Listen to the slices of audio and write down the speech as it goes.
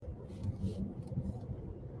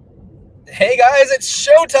Hey guys, it's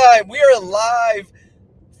showtime. We are live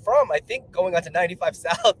from, I think, going on to 95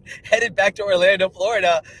 South, headed back to Orlando,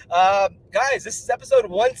 Florida. Guys, this is episode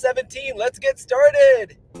 117. Let's get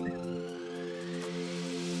started.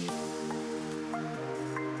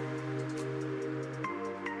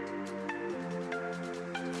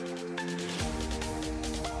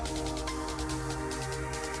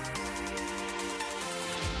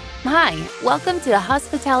 Hi, welcome to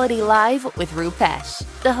Hospitality Live with Rupesh,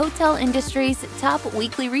 the hotel industry's top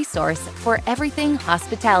weekly resource for everything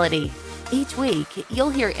hospitality. Each week,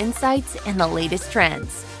 you'll hear insights and the latest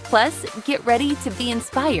trends. Plus, get ready to be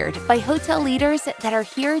inspired by hotel leaders that are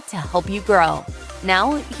here to help you grow.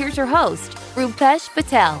 Now, here's your host, Rupesh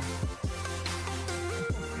Patel.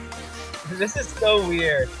 This is so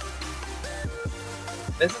weird.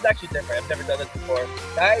 This is actually different. I've never done this before.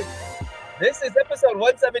 Guys, this is episode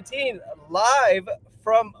 117, live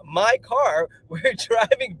from my car. We're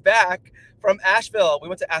driving back from Asheville. We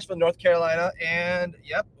went to Asheville, North Carolina, and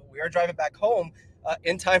yep, we are driving back home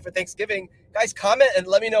in time for Thanksgiving. Guys, comment and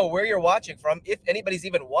let me know where you're watching from, if anybody's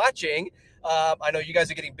even watching. I know you guys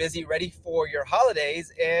are getting busy, ready for your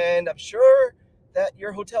holidays, and I'm sure that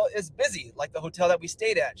your hotel is busy, like the hotel that we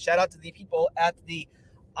stayed at. Shout out to the people at the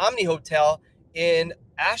Omni Hotel in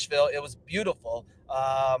Asheville. It was beautiful.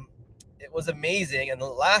 It was amazing. And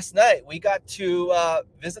last night we got to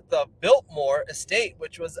visit the Biltmore Estate,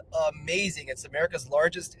 which was amazing. It's America's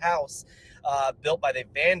largest house built by the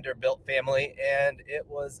Vanderbilt family. And it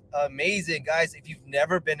was amazing. Guys, if you've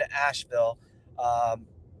never been to Asheville,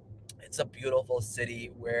 it's a beautiful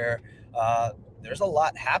city where there's a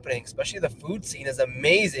lot happening, especially the food scene is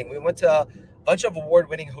amazing. We went to a bunch of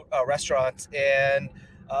award-winning restaurants and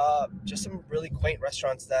just some really quaint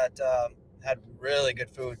restaurants that had really good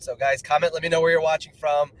food. So guys, comment, let me know where you're watching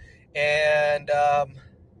from. And I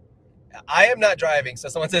am not driving, so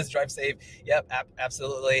someone says drive safe. Yep,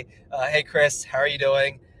 absolutely. Hey Chris, how are you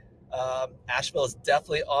doing? Asheville is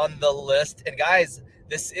definitely on the list. And guys,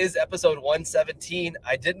 this is episode 117.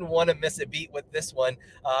 I didn't want to miss a beat with this one.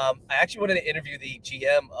 I actually wanted to interview the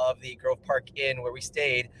GM of the Grove Park Inn where we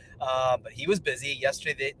stayed, but he was busy.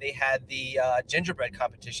 Yesterday they had the gingerbread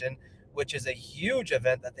competition, which is a huge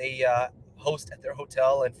event that they host at their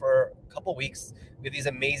hotel. And for a couple weeks, we have these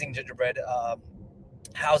amazing gingerbread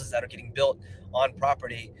houses that are getting built on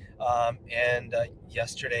property. And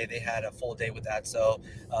yesterday they had a full day with that. So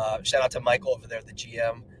shout out to Michael over there, the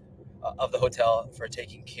GM of the hotel, for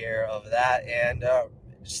taking care of that. And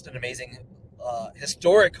just an amazing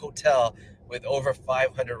historic hotel with over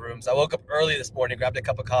 500 rooms. I woke up early this morning, grabbed a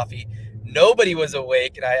cup of coffee. Nobody was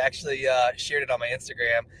awake, and I actually shared it on my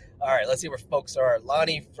Instagram. All right, let's see where folks are.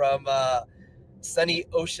 Lonnie from sunny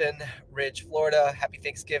Ocean Ridge, Florida. Happy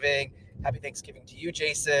Thanksgiving. Happy Thanksgiving to you,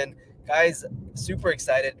 Jason. Guys, super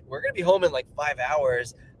excited. We're going to be home in like 5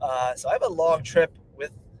 hours. So I have a long trip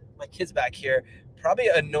with my kids back here. Probably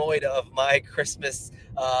annoyed of my Christmas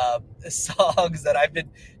songs that I've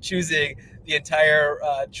been choosing the entire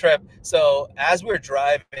trip. So as we were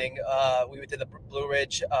driving, we did the Blue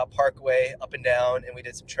Ridge Parkway up and down, and we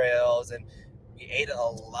did some trails, and we ate a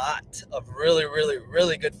lot of really, really,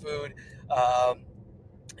 really good food.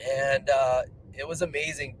 And it was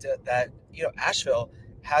amazing that, Asheville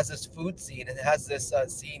has this food scene, and it has this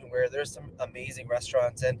scene where there's some amazing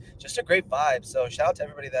restaurants and just a great vibe. So shout out to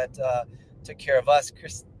everybody that took care of us.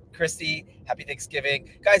 Christy, happy Thanksgiving.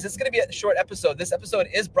 Guys, this is going to be a short episode. This episode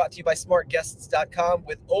is brought to you by smartguests.com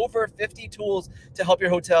with over 50 tools to help your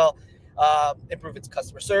hotel improve its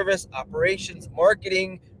customer service, operations,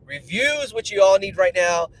 marketing, reviews, which you all need right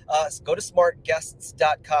now. So go to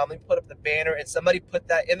smartguests.com. Let me put up the banner, and somebody put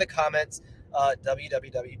that in the comments,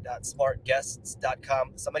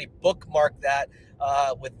 www.smartguests.com. Somebody bookmark that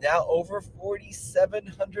with now over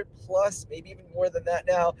 4,700 plus, maybe even more than that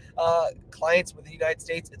now, clients within the United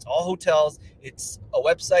States. It's all hotels. It's a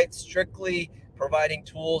website strictly providing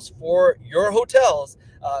tools for your hotels.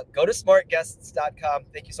 Go to smartguests.com.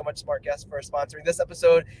 Thank you so much, Smart Guests, for sponsoring this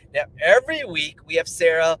episode. Now, every week we have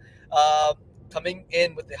Sarah coming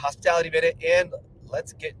in with the Hospitality Minute, and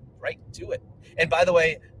let's get right to it. And by the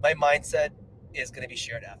way, my mindset is going to be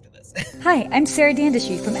shared after this. Hi, I'm Sarah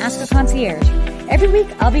Dandashi from Ask a Concierge. Every week,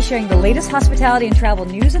 I'll be sharing the latest hospitality and travel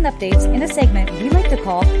news and updates in a segment we like to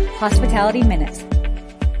call Hospitality Minutes.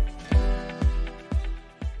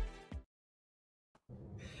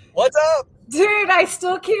 What's up? Dude, I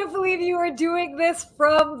still can't believe you are doing this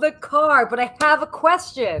from the car, but I have a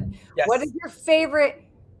question. Yes. What is your favorite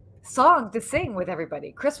song to sing with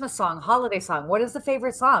everybody? Christmas song, holiday song. What is the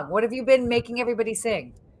favorite song? What have you been making everybody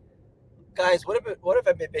sing? Guys, what have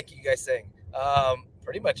I been making you guys sing?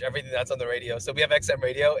 pretty much everything that's on the radio. So we have XM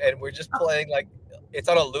radio, and we're just playing like it's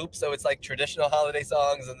on a loop. So it's like traditional holiday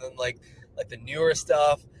songs, and then like the newer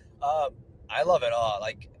stuff. I love it all.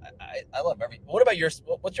 Like I love every. What about yours?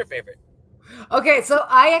 What's your favorite? Okay, so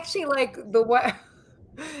I actually like the one.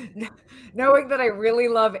 Knowing that I really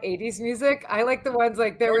love 80s music, I like the ones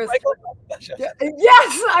like there was.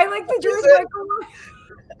 Yes, I like the George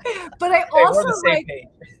Michael. But I also like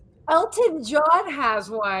Elton John has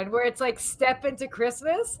one where it's like Step Into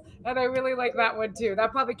Christmas, and I really like that one too.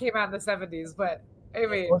 That probably came out in the 70s, but I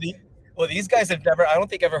mean. Well, these guys have never, I don't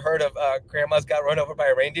think ever heard of Grandma's Got Run Over by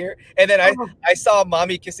a Reindeer. And then I saw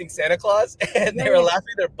Mommy Kissing Santa Claus, and they were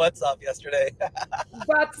laughing their butts off yesterday.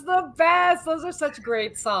 That's the best. Those are such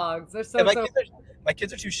great songs. They're so, my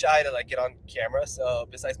kids are too shy to like get on camera. So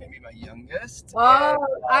besides maybe my youngest. Oh,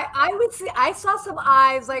 I would see, I saw some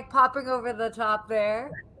eyes like popping over the top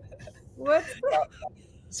there. What?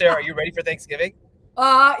 Sarah, are you ready for Thanksgiving?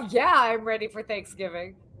 Yeah, I'm ready for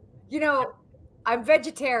Thanksgiving. You know, I'm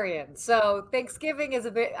vegetarian, so Thanksgiving is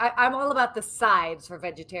a bit, I'm all about the sides for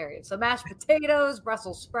vegetarians. So mashed potatoes,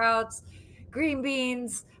 Brussels sprouts, green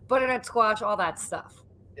beans, butternut squash, all that stuff.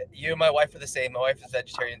 You and my wife are the same. My wife is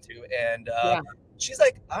vegetarian too. And she's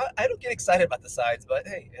like, I don't get excited about the sides, but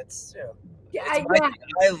hey, it's, I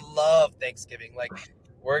love Thanksgiving. Like,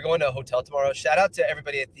 we're going to a hotel tomorrow. Shout out to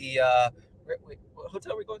everybody at the, what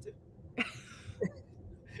hotel are we going to?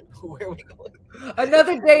 Where are we going?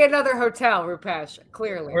 Another day, another hotel, Rupesh,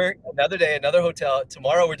 clearly. Another day, another hotel.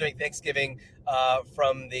 Tomorrow we're doing Thanksgiving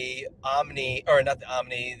from the Omni, or not the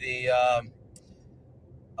Omni,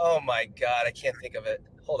 oh my God, I can't think of it.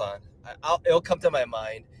 Hold on. It'll come to my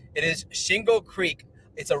mind. It is Shingle Creek.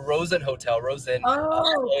 It's a Rosen hotel. Rosen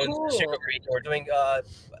cool. Shingle Creek. We're doing a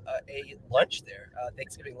lunch there,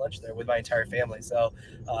 Thanksgiving lunch there with my entire family. So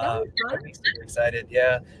I'm super excited.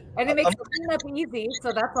 Yeah. And it makes cleanup easy,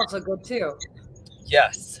 so that's also good too.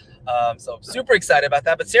 Yes. So I'm super excited about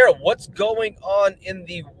that. But Sarah, what's going on in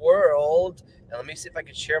the world? And let me see if I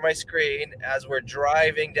can share my screen as we're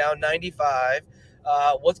driving down 95.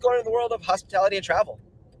 What's going on in the world of hospitality and travel?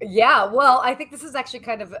 Yeah, well, I think this is actually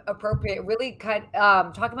kind of appropriate, really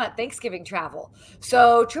talking about Thanksgiving travel.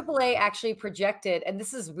 So AAA actually projected, and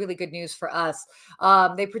this is really good news for us,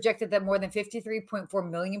 they projected that more than 53.4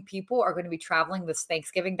 million people are going to be traveling this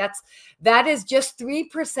Thanksgiving. That is just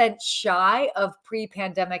 3% shy of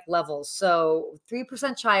pre-pandemic levels. So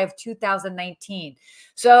 3% shy of 2019.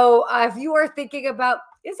 So if you are thinking about,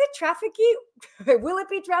 is it trafficky? Will it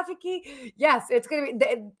be trafficky? Yes, it's going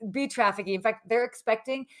to be trafficky. In fact, they're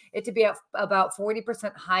expecting it to be about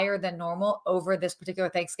 40% higher than normal over this particular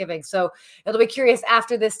Thanksgiving. So it'll be curious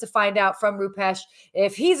after this to find out from Rupesh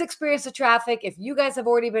if he's experienced the traffic, if you guys have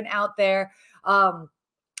already been out there.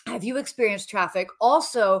 Have you experienced traffic?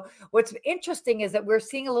 Also, what's interesting is that we're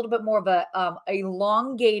seeing a little bit more of a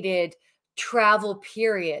elongated travel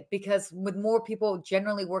period, because with more people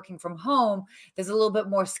generally working from home, there's a little bit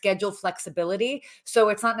more schedule flexibility. So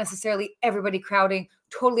it's not necessarily everybody crowding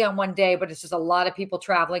totally on one day, but it's just a lot of people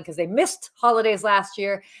traveling because they missed holidays last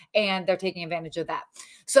year and they're taking advantage of that.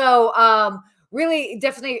 So really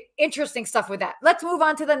definitely interesting stuff with that. Let's move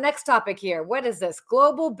on to the next topic here. What is this?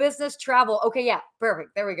 Global business travel. Okay, yeah,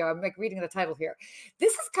 perfect. There we go. I'm like reading the title here.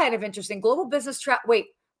 This is kind of interesting. Global business travel. Wait,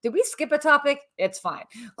 did we skip a topic? It's fine.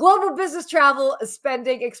 Global business travel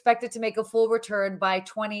spending expected to make a full return by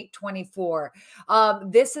 2024.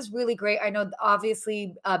 This is really great. I know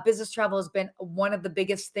obviously business travel has been one of the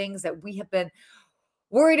biggest things that we have been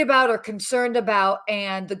worried about or concerned about.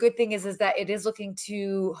 And the good thing is that it is looking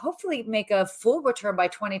to hopefully make a full return by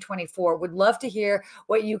 2024. Would love to hear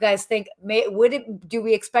what you guys think. Do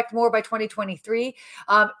we expect more by 2023?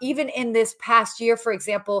 Even in this past year, for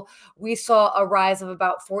example, we saw a rise of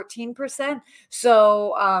about 14%.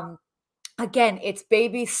 So, again, it's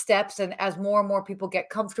baby steps. And as more and more people get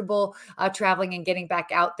comfortable traveling and getting back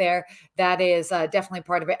out there, that is definitely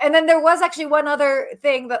part of it. And then there was actually one other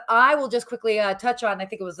thing that I will just quickly touch on. I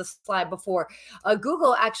think it was the slide before.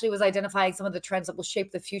 Google actually was identifying some of the trends that will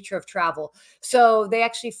shape the future of travel. So they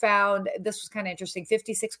actually found, this was kind of interesting,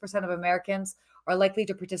 56% of Americans are likely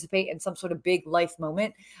to participate in some sort of big life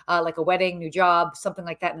moment, like a wedding, new job, something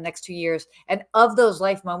like that in the next 2 years. And of those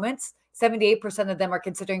life moments, 78% of them are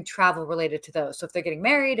considering travel related to those. So if they're getting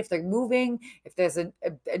married, if they're moving, if there's a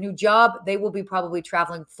new job, they will be probably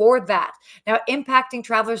traveling for that. Now, impacting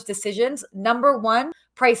travelers' decisions, number one,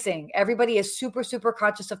 pricing. Everybody is super, super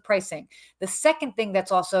conscious of pricing. The second thing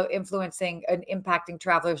that's also influencing and impacting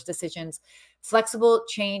travelers' decisions, flexible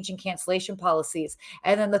change and cancellation policies.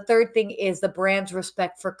 And then the third thing is the brand's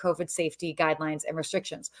respect for COVID safety guidelines and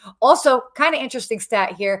restrictions. Also, kind of interesting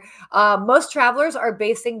stat here. Most travelers are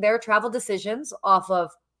basing their travel decisions off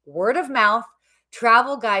of word of mouth,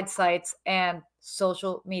 travel guide sites, and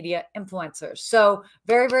social media influencers. So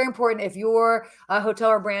very, very important. If your hotel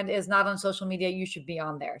or brand is not on social media, you should be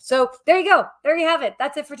on there. So there you go. There you have it.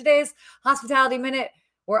 That's it for today's Hospitality Minute,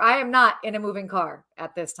 where I am not in a moving car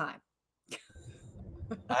at this time.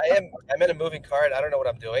 I'm in a moving car and I don't know what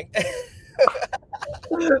I'm doing.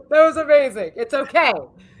 That was amazing. It's okay.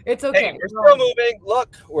 It's okay. Hey, we're still moving.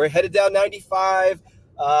 Look, we're headed down 95.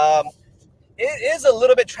 It is a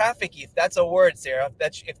little bit trafficy, if that's a word, Sarah.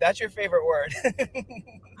 If that's your favorite word.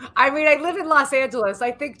 I mean, I live in Los Angeles.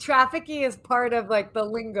 I think trafficy is part of like the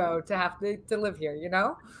lingo to have to live here, you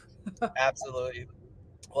know? Absolutely.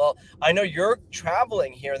 Well, I know you're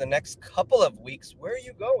traveling here in the next couple of weeks. Where are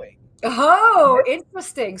you going? Oh,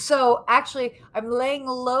 interesting. So actually, I'm laying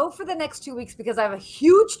low for the next 2 weeks because I have a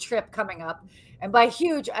huge trip coming up. And by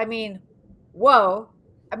huge, I mean, whoa,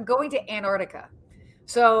 I'm going to Antarctica.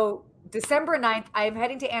 So December 9th, I am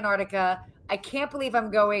heading to Antarctica. I can't believe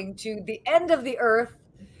I'm going to the end of the earth.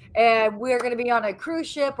 And we're going to be on a cruise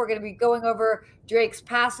ship. We're going to be going over Drake's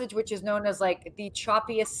Passage, which is known as like the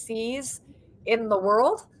choppiest seas in the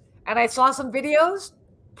world. And I saw some videos.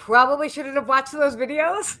 Probably shouldn't have watched those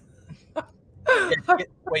videos.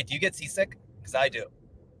 Wait, do you get seasick? Because I do.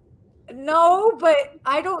 No, but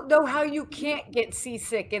I don't know how you can't get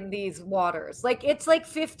seasick in these waters. Like it's like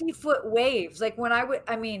 50-foot waves. Like when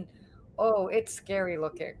oh, it's scary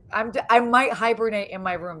looking. I might hibernate in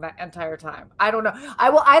my room that entire time. I don't know.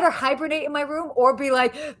 I will either hibernate in my room or be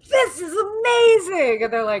like, this is amazing.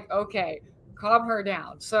 And they're like, okay, calm her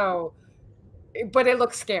down. So, but it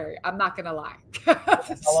looks scary. I'm not going to lie.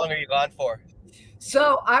 How long are you gone for?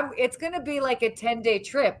 So it's going to be like a 10-day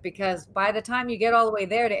trip because by the time you get all the way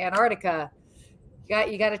there to Antarctica,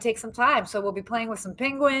 you got to take some time. So we'll be playing with some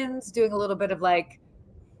penguins, doing a little bit of like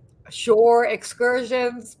shore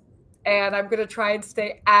excursions, and I'm going to try and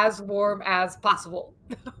stay as warm as possible.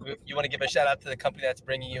 You want to give a shout out to the company that's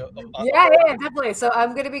bringing you? Yeah, definitely. So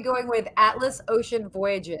I'm going to be going with Atlas Ocean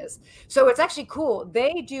Voyages. So it's actually cool.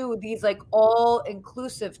 They do these like all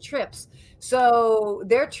inclusive trips. So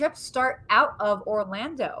their trips start out of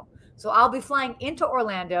Orlando. So I'll be flying into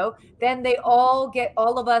Orlando. Then they all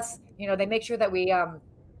of us, they make sure that we, are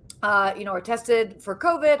tested for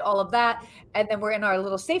COVID, all of that. And then we're in our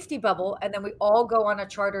little safety bubble. And then we all go on a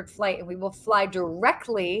chartered flight and we will fly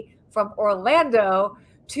directly from Orlando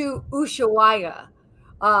to Ushuaia,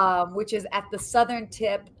 which is at the southern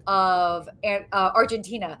tip of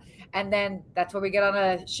Argentina. And then that's where we get on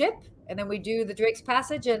a ship. And then we do the Drake's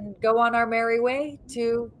Passage and go on our merry way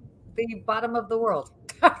to the bottom of the world.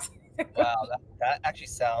 Wow, that actually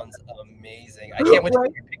sounds amazing. I can't wait to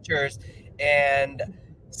see your pictures. And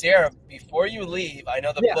Sarah, before you leave, I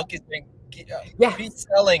know the book is being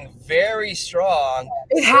selling very strong.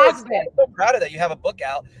 It has been. I'm so proud of that. You have a book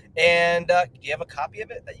out. And do you have a copy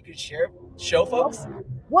of it that you can show folks?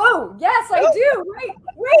 Whoa, yes, I do.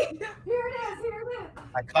 Wait. Here it is.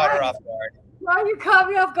 I caught her off guard. Why you caught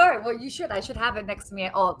me off guard? Well, you should. I should have it next to me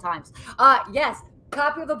at all times. Yes,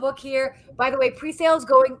 copy of the book here. By the way, pre-sale is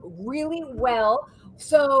going really well.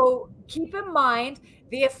 So keep in mind,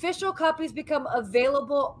 the official copies become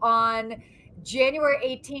available on January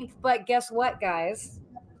 18th. But guess what, guys?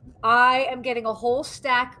 I am getting a whole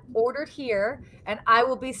stack ordered here, and I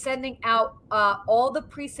will be sending out all the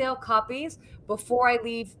pre-sale copies before I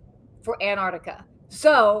leave for Antarctica.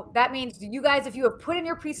 So that means you guys, if you have put in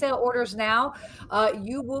your pre-sale orders now,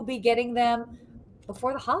 you will be getting them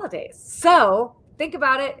before the holidays. So think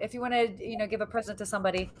about it. If you want to, give a present to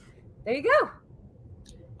somebody, there you go.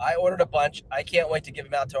 I ordered a bunch. I can't wait to give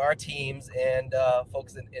them out to our teams and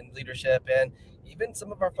folks in leadership, and even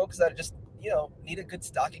some of our folks that are just, need a good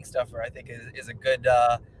stocking stuffer. I think is a good.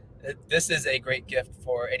 This is a great gift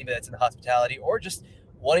for anybody that's in hospitality or just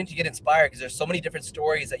wanting to get inspired, because there's so many different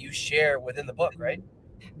stories that you share within the book, right?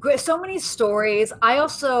 So many stories.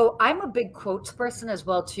 I'm a big quotes person as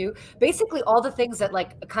well too. Basically all the things that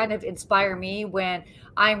like kind of inspire me when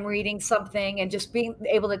I'm reading something and just being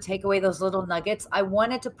able to take away those little nuggets. I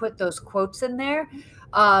wanted to put those quotes in there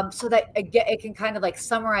so that it can kind of like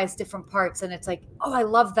summarize different parts. And it's like, oh, I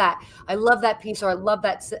love that. I love that piece, or I love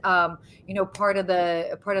that, part of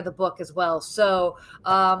the book as well. So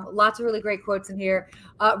lots of really great quotes in here.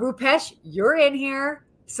 Rupesh, you're in here.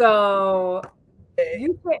 So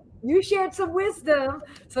You shared some wisdom.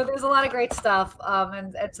 So there's a lot of great stuff,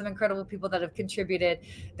 and some incredible people that have contributed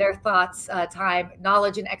their thoughts, time,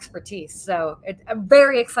 knowledge, and expertise. So I'm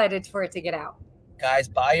very excited for it to get out. Guys,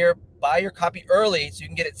 buy your copy early so you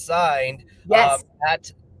can get it signed. Yes.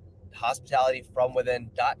 At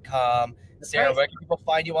hospitalityfromwithin.com. Sarah, right. where can people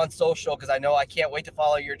find you on social? Because I know I can't wait to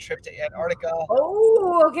follow your trip to Antarctica.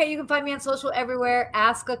 Oh, okay. You can find me on social everywhere.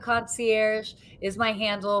 Ask a Concierge is my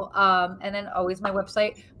handle. And then always my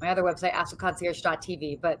website, my other website,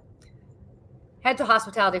 askaconcierge.tv. But head to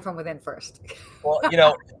Hospitality from Within first. Well,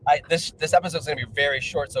 this episode is going to be very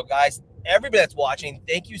short. So, guys, everybody that's watching,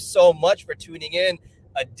 thank you so much for tuning in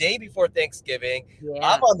a day before Thanksgiving. Yeah.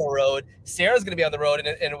 I'm on the road. Sarah's going to be on the road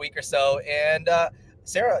in a week or so. And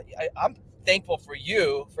Sarah, I'm thankful for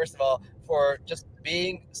you, first of all, for just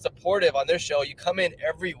being supportive on this show. You come in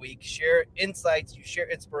every week, share insights, you share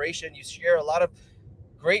inspiration, you share a lot of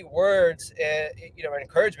great words and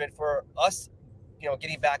encouragement for us,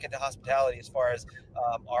 getting back into hospitality as far as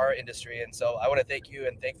our industry. And so I want to thank you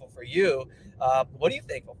and thankful for you. What are you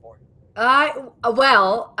thankful for?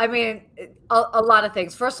 Well, I mean, a lot of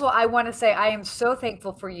things. First of all, I want to say I am so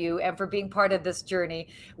thankful for you and for being part of this journey.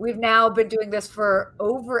 We've now been doing this for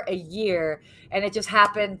over a year, and it just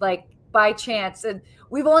happened like by chance. And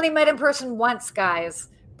we've only met in person once, guys.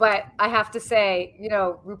 But I have to say,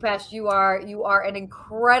 Rupesh, you are an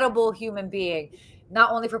incredible human being.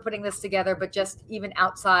 Not only for putting this together, but just even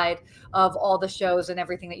outside of all the shows and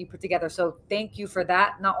everything that you put together. So thank you for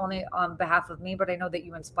that, not only on behalf of me, but I know that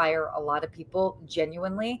you inspire a lot of people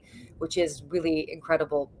genuinely, which is really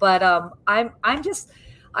incredible. But I'm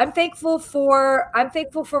thankful for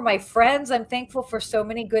my friends. I'm thankful for so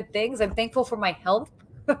many good things. I'm thankful for my health.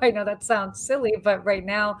 I know that sounds silly, but right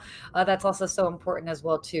now that's also so important as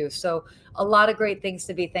well too. So a lot of great things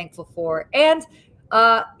to be thankful for. And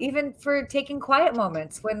even for taking quiet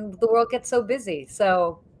moments when the world gets so busy.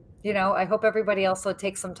 So, I hope everybody also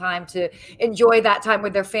takes some time to enjoy that time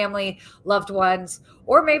with their family, loved ones,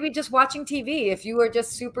 or maybe just watching TV. If you are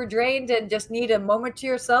just super drained and just need a moment to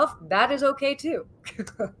yourself, that is okay too.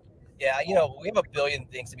 Yeah, we have a billion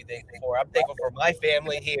things to be thankful for. I'm thankful for my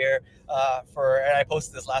family here, and I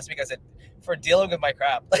posted this last week. I said, for dealing with my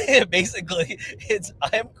crap. Basically, I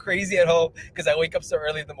am crazy at home because I wake up so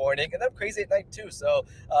early in the morning, and I'm crazy at night too. So,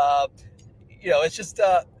 it's just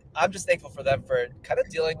I'm just thankful for them for kind of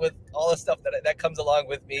dealing with all the stuff that comes along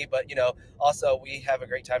with me. But also we have a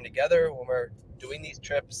great time together when we're doing these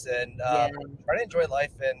trips and trying to enjoy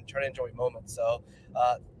life and trying to enjoy moments. So,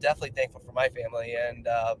 definitely thankful for my family and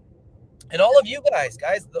all of you guys,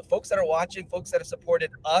 the folks that are watching, folks that have supported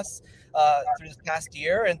us through this past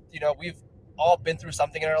year. And, we've all been through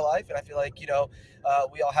something in our life. And I feel like, we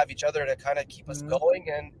all have each other to kind of keep us going.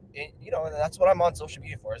 And that's what I'm on social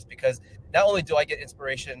media for, is because not only do I get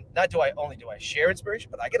inspiration, not only do I share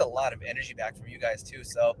inspiration, but I get a lot of energy back from you guys too.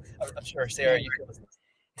 So I'm sure, Sarah, you feel this.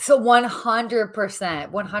 So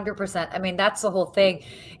 100%. I mean, that's the whole thing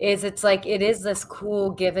it's like, it is this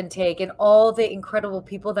cool give and take, and all the incredible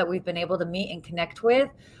people that we've been able to meet and connect with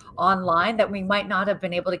online that we might not have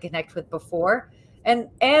been able to connect with before.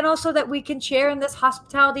 And also that we can share in this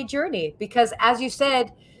hospitality journey, because as you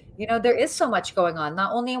said, there is so much going on,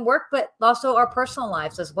 not only in work, but also our personal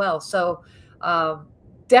lives as well. So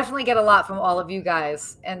definitely get a lot from all of you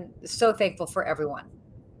guys, and so thankful for everyone.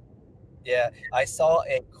 Yeah, I saw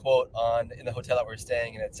a quote in the hotel that we were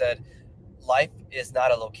staying, and it said, "Life is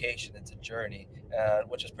not a location; it's a journey,"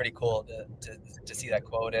 which is pretty cool to see that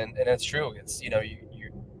quote. And it's true. It's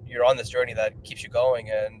you're on this journey that keeps you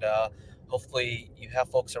going, and hopefully you have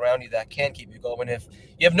folks around you that can keep you going. If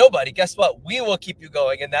you have nobody, guess what? We will keep you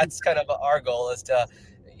going, and that's kind of our goal, is to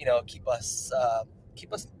keep us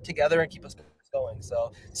together and keep us going.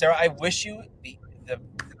 So, Sarah, I wish you the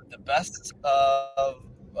best of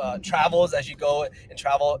travels as you go and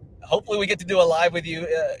travel. Hopefully we get to do a live with you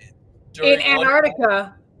in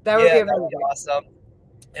Antarctica. That would be amazing. That would be awesome.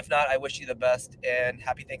 If not, I wish you the best and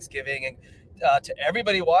happy Thanksgiving. And to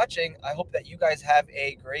everybody watching, I hope that you guys have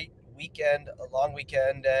a great weekend, a long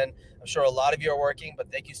weekend. And I'm sure a lot of you are working, but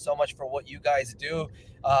thank you so much for what you guys do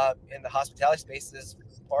in the hospitality space as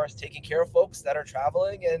far as taking care of folks that are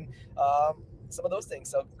traveling and some of those things.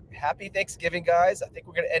 So happy Thanksgiving, guys. I think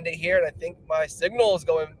we're going to end it here. And I think my signal is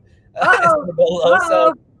going low.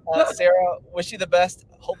 So Sarah, wish you the best.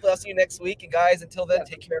 Hopefully I'll see you next week. And guys, until then,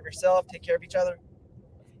 take care of yourself. Take care of each other.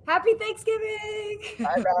 Happy Thanksgiving.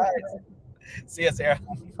 Bye, guys. See you, Sarah.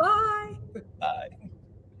 Bye. Bye.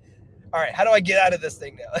 All right. How do I get out of this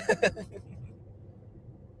thing now?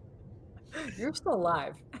 You're still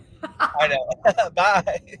live. I know.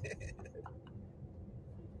 Bye.